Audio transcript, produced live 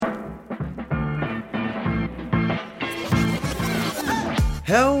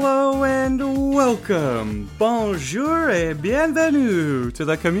Hello and welcome, bonjour et bienvenue to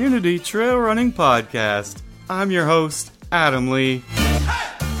the Community Trail Running Podcast. I'm your host, Adam Lee.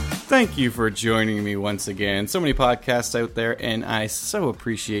 Thank you for joining me once again. So many podcasts out there, and I so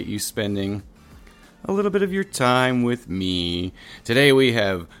appreciate you spending a little bit of your time with me. Today we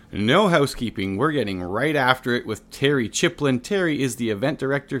have no housekeeping. We're getting right after it with Terry Chiplin. Terry is the event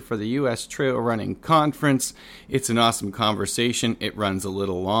director for the U.S. Trail Running Conference. It's an awesome conversation. It runs a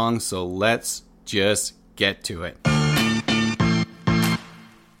little long, so let's just get to it.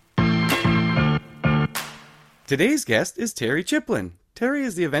 Today's guest is Terry Chiplin. Terry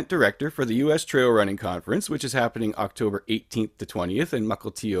is the event director for the U.S. Trail Running Conference, which is happening October 18th to 20th in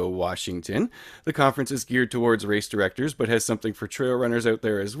Mukilteo, Washington. The conference is geared towards race directors, but has something for trail runners out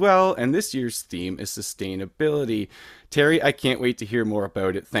there as well, and this year's theme is sustainability. Terry, I can't wait to hear more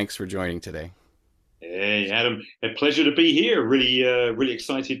about it. Thanks for joining today. Hey, Adam. A pleasure to be here. Really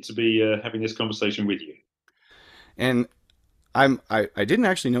excited to be having this conversation with you. And I didn't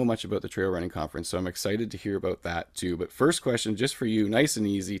actually know much about the trail running conference, so I'm excited to hear about that too. But first question, just for you, nice and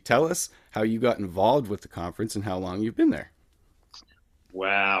easy. Tell us how you got involved with the conference and how long you've been there.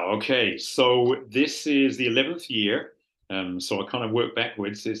 Wow. Okay. So this is the 11th year. So I kind of work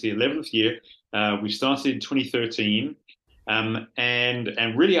backwards. It's the 11th year. We started in 2013. And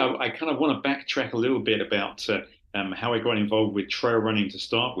really, I kind of want to backtrack a little bit about how I got involved with trail running to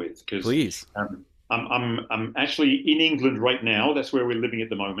start with. Because Please. I'm actually in England right now. That's where we're living at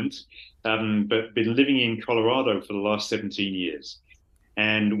the moment. But been living in Colorado for the last 17 years.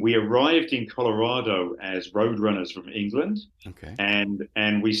 And we arrived in Colorado as road runners from England. Okay.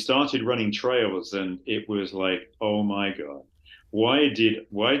 And we started running trails, and it was like, oh my God, why did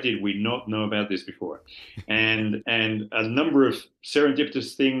we not know about this before? And a number of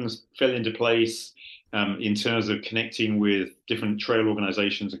serendipitous things fell into place in terms of connecting with different trail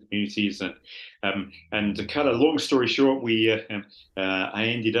organizations and communities. And to cut a long story short, I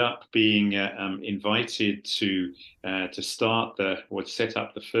ended up being invited to set up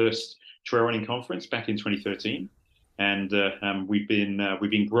the first trail running conference back in 2013. And we've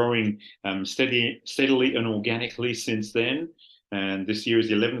been growing steadily and organically since then. And this year is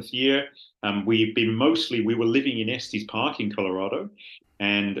the 11th year. We were living in Estes Park in Colorado.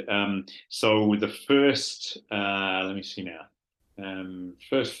 And so the first,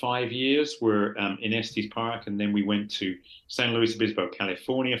 first 5 years were in Estes Park, and then we went to San Luis Obispo,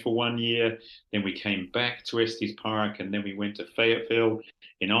 California for 1 year. Then we came back to Estes Park, and then we went to Fayetteville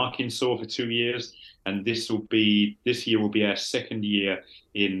in Arkansas for 2 years. And this year will be our second year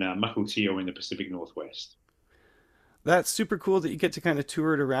in Mukilteo in the Pacific Northwest. That's super cool that you get to kind of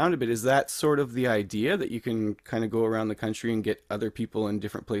tour it around a bit. Is that sort of the idea, that you can kind of go around the country and get other people in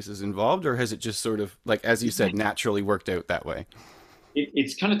different places involved? Or has it just sort of, like, as you said, naturally worked out that way?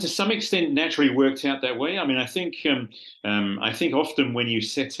 It's kind of to some extent naturally worked out that way. I mean, I think often when you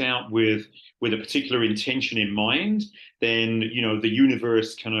set out with a particular intention in mind, then, the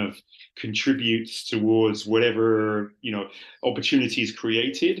universe kind of contributes towards whatever, opportunities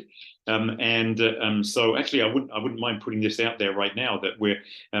created. So actually, I wouldn't mind putting this out there right now that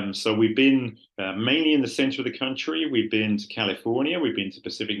we've been mainly in the center of the country. We've been to California. We've been to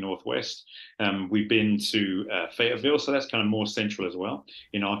Pacific Northwest. We've been to Fayetteville, so that's kind of more central as well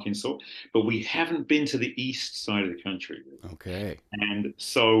in Arkansas. But we haven't been to the east side of the country. Okay. And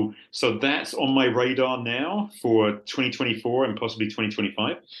so that's on my radar now for 2024 and possibly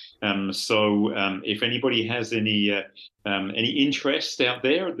 2025. If anybody has any interest out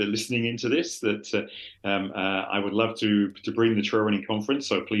there, they're listening into this, that I would love to bring the trail running conference.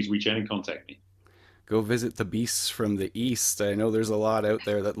 So please reach out and contact me. Go visit the beasts from the east. I know there's a lot out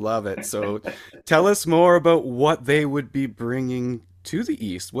there that love it. So tell us more about what they would be bringing to the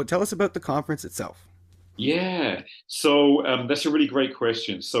east. Tell us about the conference itself. Yeah, so that's a really great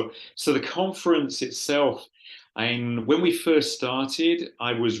question. So the conference itself, when we first started,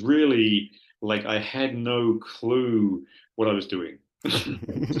 I was really I had no clue what I was doing.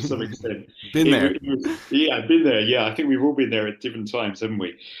 To some extent. Been there. I've been there. Yeah, I think we've all been there at different times, haven't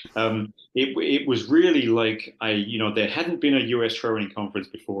we? It was really there hadn't been a US trail running conference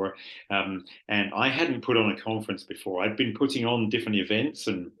before, and I hadn't put on a conference before. I'd been putting on different events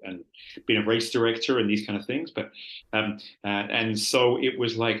and been a race director and these kind of things, but and so it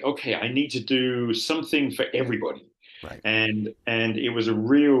was okay, I need to do something for everybody. Right. And it was a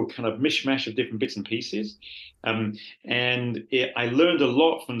real kind of mishmash of different bits and pieces. I learned a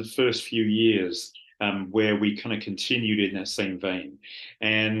lot from the first few years where we kind of continued in that same vein.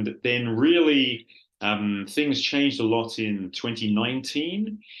 And then really things changed a lot in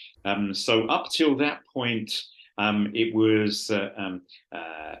 2019. So up till that point, It was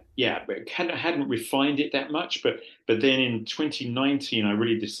yeah, but hadn't refined it that much. But then in 2019, I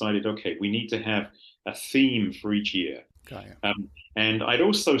really decided, okay, we need to have a theme for each year. Got you. And I'd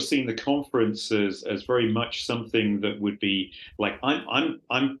also seen the conference as very much something that would be like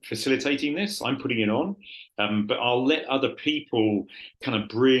I'm facilitating this, I'm putting it on, but I'll let other people kind of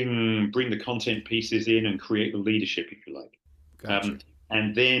bring the content pieces in and create the leadership, if you like. Gotcha.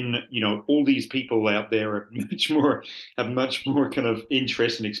 And then all these people out there are have much more kind of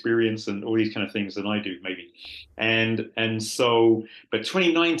interest and experience and all these kind of things than I do, maybe. And so, but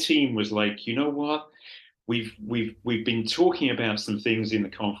 2019 was like, you know what? We've been talking about some things in the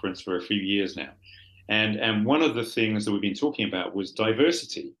conference for a few years now, and one of the things that we've been talking about was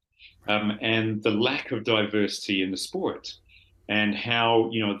diversity, and the lack of diversity in the sport, and how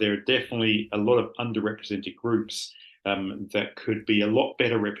there are definitely a lot of underrepresented groups that could be a lot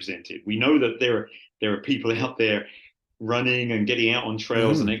better represented. We know that there are people out there running and getting out on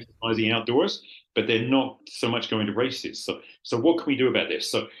trails and exercising outdoors, but they're not so much going to races. So what can we do about this?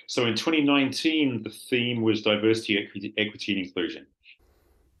 So in 2019, the theme was diversity, equity, and inclusion.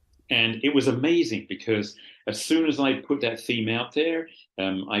 And it was amazing because as soon as I put that theme out there,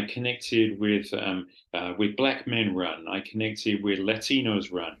 I connected with Black Men Run. I connected with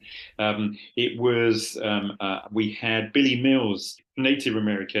Latinos Run. We had Billy Mills, Native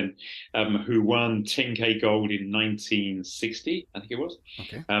American, who won 10K gold in 1960, I think it was.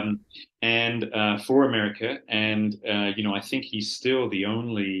 Okay. And for America, and I think he's still the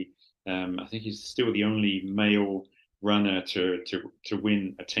only. I think he's still the only male runner to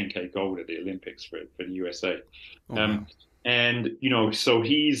win a 10K gold at the Olympics for the USA. Oh, wow. And so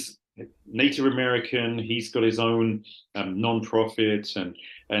he's Native American. He's got his own non-profit,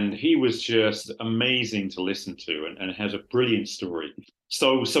 and he was just amazing to listen to, and has a brilliant story.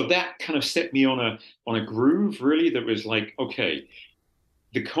 So that kind of set me on a groove, really, that was like, okay,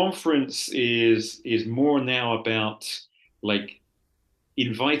 the conference is more now about like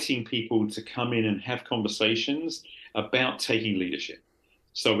inviting people to come in and have conversations about taking leadership.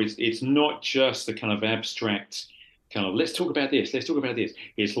 So it's not just the kind of abstract kind of let's talk about this, let's talk about this.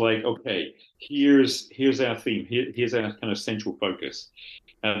 It's like, okay, here's our theme, here's our kind of central focus.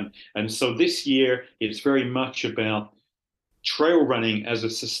 And so this year it's very much about trail running as a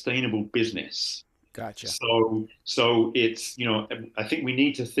sustainable business. Gotcha. So it's I think we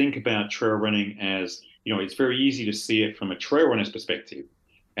need to think about trail running as it's very easy to see it from a trail runner's perspective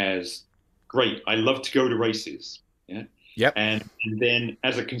as great. I love to go to races. Yeah. Yep. And then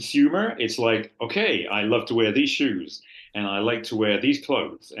as a consumer, it's like, okay, I love to wear these shoes and I like to wear these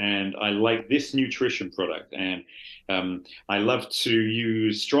clothes and I like this nutrition product and I love to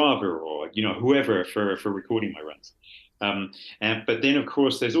use Strava or whoever for recording my runs. But then of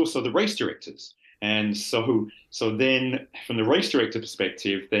course there's also the race directors. And so then from the race director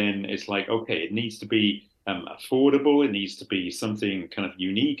perspective, then it's like, okay, it needs to be affordable. It needs to be something kind of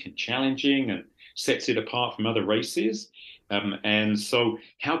unique and challenging and sets it apart from other races. And so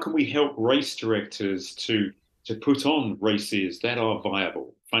how can we help race directors to put on races that are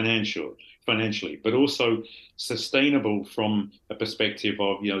viable financially, but also sustainable from a perspective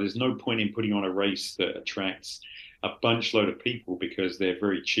of, there's no point in putting on a race that attracts a bunch load of people because they're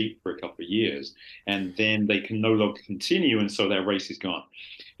very cheap for a couple of years and then they can no longer continue. And so that race is gone.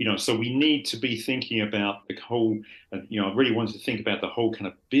 So we need to be thinking about the whole, I really wanted to think about the whole kind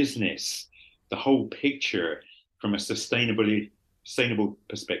of business, the whole picture from a sustainable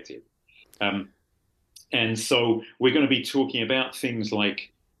perspective. And so we're going to be talking about things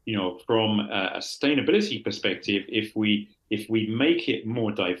like, from a sustainability perspective, if we make it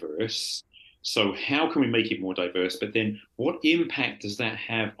more diverse. So how can we make it more diverse? But then what impact does that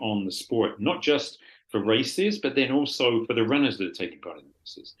have on the sport? Not just for races, but then also for the runners that are taking part in the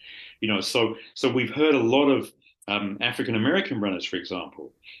races. So we've heard a lot of African American runners, for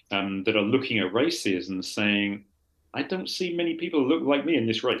example, that are looking at races and saying, I don't see many people look like me in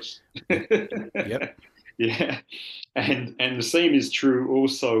this race. Yep. Yeah. And the same is true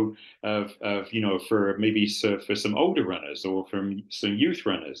also of for maybe for some older runners or from some youth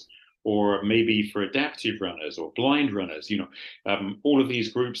runners, or maybe for adaptive runners or blind runners, all of these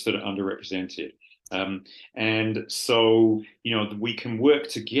groups that are underrepresented. And so, we can work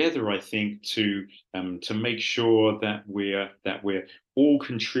together, I think, to make sure that we're all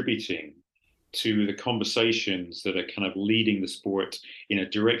contributing to the conversations that are kind of leading the sport in a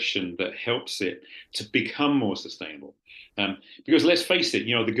direction that helps it to become more sustainable. Because let's face it,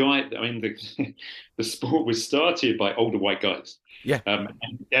 the sport was started by older white guys. Yeah.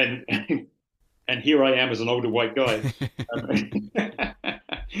 And here I am as an older white guy,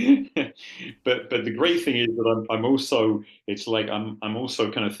 but the great thing is that I'm also it's like I'm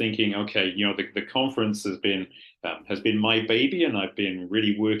also kind of thinking, okay, the conference has been my baby, and I've been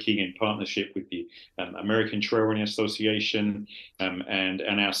really working in partnership with the American Trail Running Association, and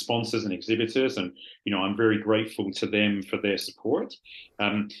our sponsors and exhibitors, and I'm very grateful to them for their support.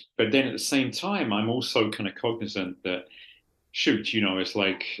 But then at the same time, I'm also kind of cognizant that shoot, it's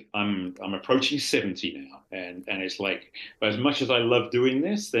like I'm approaching 70 now, and it's like, as much as I love doing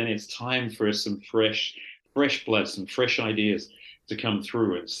this, then it's time for some fresh blood, some fresh ideas to come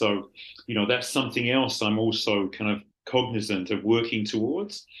through. And so, that's something else I'm also kind of cognizant of working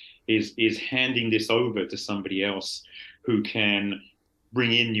towards is handing this over to somebody else who can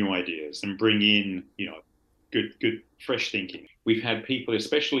bring in new ideas and bring in, good fresh thinking. We've had people,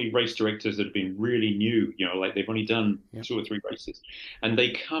 especially race directors, that have been really new, like they've only done Yep. 2 or 3 races, and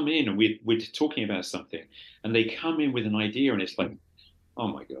they come in and we're talking about something, and they come in with an idea, and it's like, oh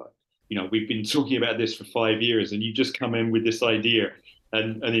my god, we've been talking about this for 5 years, and you just come in with this idea,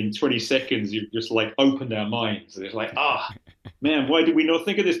 and in 20 seconds you've just like opened our minds, and it's like, man, why did we not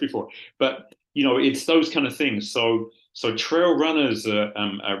think of this before? But it's those kind of things. So trail runners are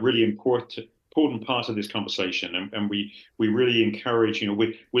a really important part of this conversation, and we really encourage,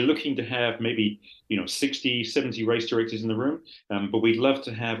 we're looking to have maybe 60 70 race directors in the room, but we'd love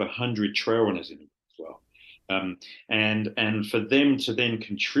to have 100 trail runners in the room as well, and for them to then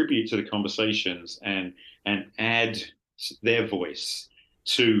contribute to the conversations and add their voice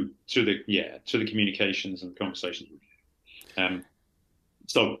to the communications and conversations.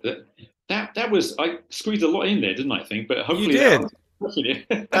 So that was, I squeezed a lot in there, didn't I think? But You hopefully that did. answered the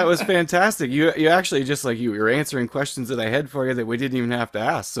question. That was fantastic. You actually just like you were answering questions that I had for you that we didn't even have to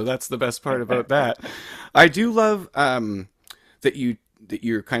ask. So that's the best part about that. I do love that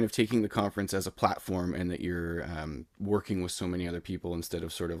you're kind of taking the conference as a platform, and that you're working with so many other people instead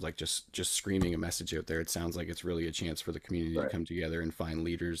of sort of like just screaming a message out there. It sounds like it's really a chance for the community to Right. come together and find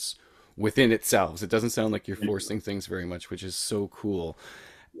leaders within itself. It doesn't sound like you're forcing things very much, which is so cool.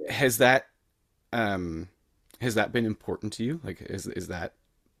 Yeah. Has that um has that been important to you? Like, is that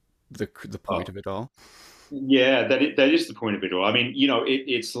the point Oh, of it all? yeah, that is the point of it all. I mean,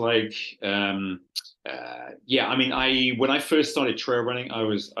 it's like, yeah. I mean, I when I first started trail running, I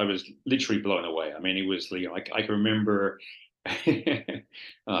was literally blown away. I mean, it was, I can remember.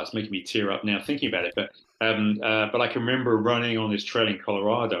 It's making me tear up now thinking about it. But I can remember running on this trail in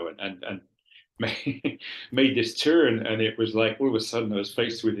Colorado, and made this turn, and it was like all of a sudden I was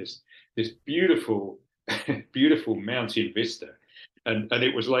faced with this beautiful, beautiful mountain vista, and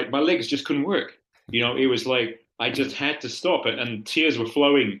it was like my legs just couldn't work. It was like I just had to stop, and tears were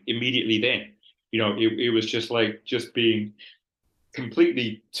flowing immediately. Then, it was just like just being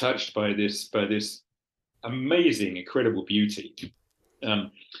completely touched by this amazing, incredible beauty.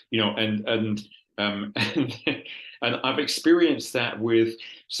 um, and and I've experienced that with,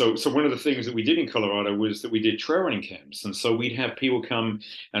 so one of the things that we did in Colorado was that we did trail running camps, and so we'd have people come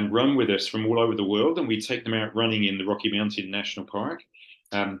and run with us from all over the world, and we'd take them out running in the Rocky Mountain National Park.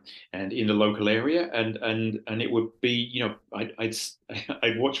 And in the local area, and it would be,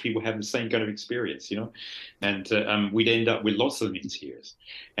 I'd watch people have the same kind of experience, and we'd end up with lots of them in tears,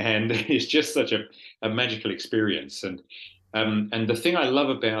 and it's just such a magical experience. And the thing I love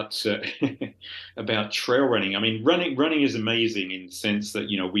about about trail running, I mean, running is amazing in the sense that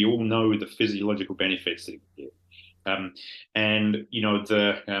we all know the physiological benefits that it gives. Um, and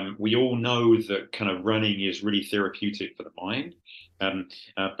the we all know that kind of running is really therapeutic for the mind. Um,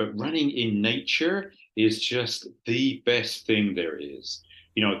 but running in nature is just the best thing there is.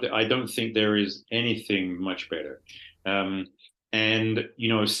 I don't think there is anything much better. Um, and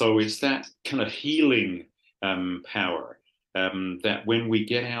so it's that kind of healing power, that when we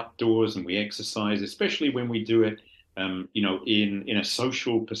get outdoors and we exercise, especially when we do it, in a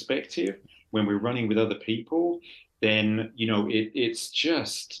social perspective, when we're running with other people, then it's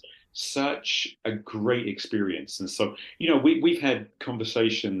just such a great experience. And so we've had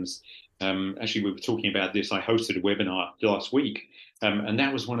conversations. Actually, we were talking about this. I hosted a webinar last week, and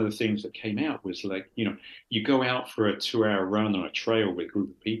that was one of the things that came out was like, you go out for a 2 hour run on a trail with a group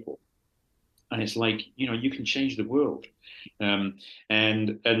of people, and it's like, you can change the world. um,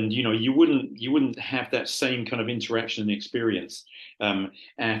 and you wouldn't have that same kind of interaction and experience at an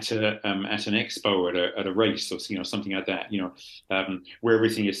expo, at a race, or something like that, where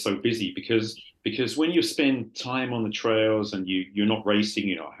everything is so busy, because when you spend time on the trails and you're not racing,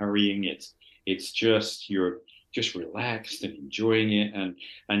 you're not hurrying, it's just you're just relaxed and enjoying it,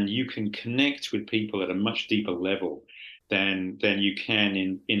 and you can connect with people at a much deeper level than you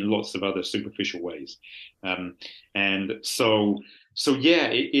can in lots of other superficial ways. And so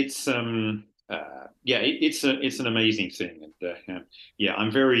yeah, it's an amazing thing, and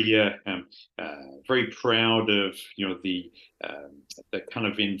I'm very proud of the kind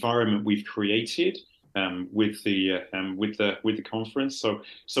of environment we've created with the conference. So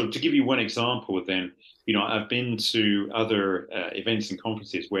to give you one example, then I've been to other events and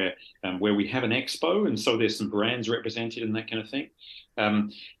conferences where we have an expo, and so there's some brands represented and that kind of thing.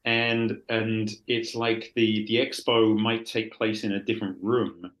 And it's like the expo might take place in a different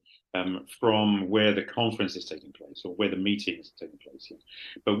room from where the conference is taking place or where the meeting is taking place. Yeah.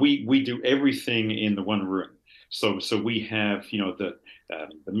 But we do everything in the one room. So we have the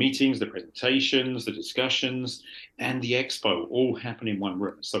meetings, the presentations, the discussions, and the expo all happen in one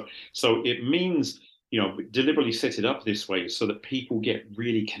room. So it means deliberately set it up this way so that people get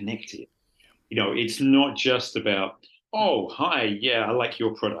really connected. It's not just about, oh, hi, yeah, I like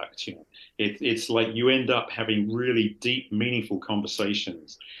your product. It's like you end up having really deep, meaningful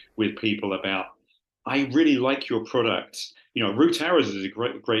conversations with people about, I really like your product. Root Arrows is a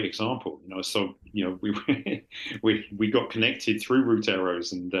great example. So we got connected through Root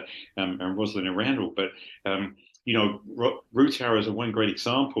Arrows and Rosalind and Randall, but Root Arrows are one great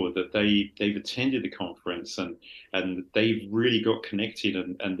example that they've attended the conference and they've really got connected,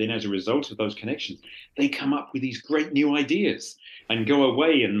 and then as a result of those connections, they come up with these great new ideas and go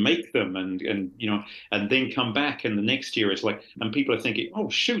away and make them and then come back, and the next year it's like, and people are thinking, oh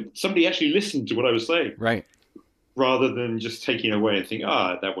shoot, somebody actually listened to what I was saying, right? Rather than just taking away and think,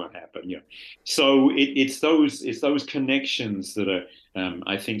 that won't happen. So it's those connections that are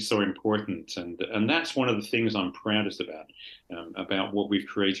I think so important, and that's one of the things I'm proudest about what we've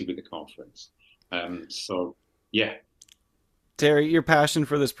created with the conference. So yeah. Terry, your passion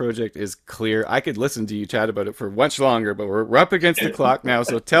for this project is clear. I could listen to you chat about it for much longer, but we're up against the clock now.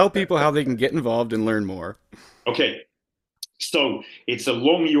 So tell people how they can get involved and learn more. Okay. So it's a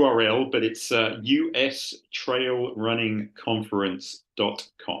long URL, but it's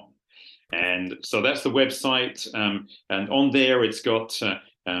ustrailrunningconference.com. And so that's the website. And on there, it's got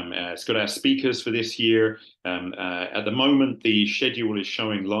our speakers for this year. At the moment, the schedule is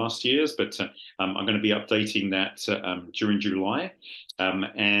showing last year's, but I'm going to be updating that during July.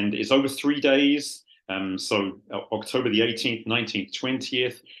 And it's over 3 days. So October the 18th, 19th,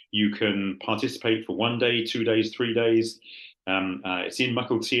 20th, you can participate for 1 day, 2 days, 3 days. It's in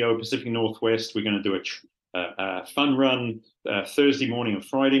Mukilteo, Pacific Northwest. We're going to do a fun run Thursday morning and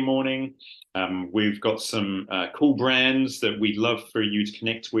Friday morning. We've got some cool brands that we'd love for you to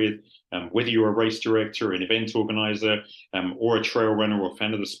connect with, whether you're a race director, an event organizer, or a trail runner or a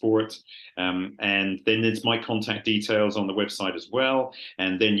fan of the sport. And then there's my contact details on the website as well.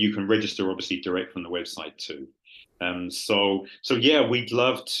 And then you can register, obviously, direct from the website too. So yeah, we'd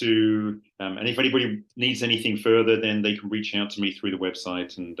love to, and if anybody needs anything further, then they can reach out to me through the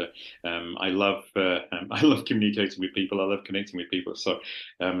website. And I love communicating with people. I love connecting with people. So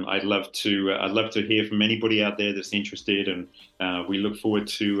I'd love to hear from anybody out there that's interested, and we look forward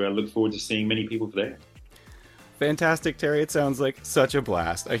to seeing many people there. Fantastic, Terry. It sounds like such a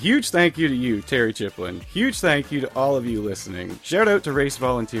blast. A huge thank you to you, Terry Chiplin. Huge thank you to all of you listening. Shout out to race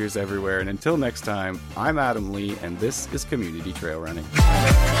volunteers everywhere. And until next time, I'm Adam Lee, and this is Community Trail Running.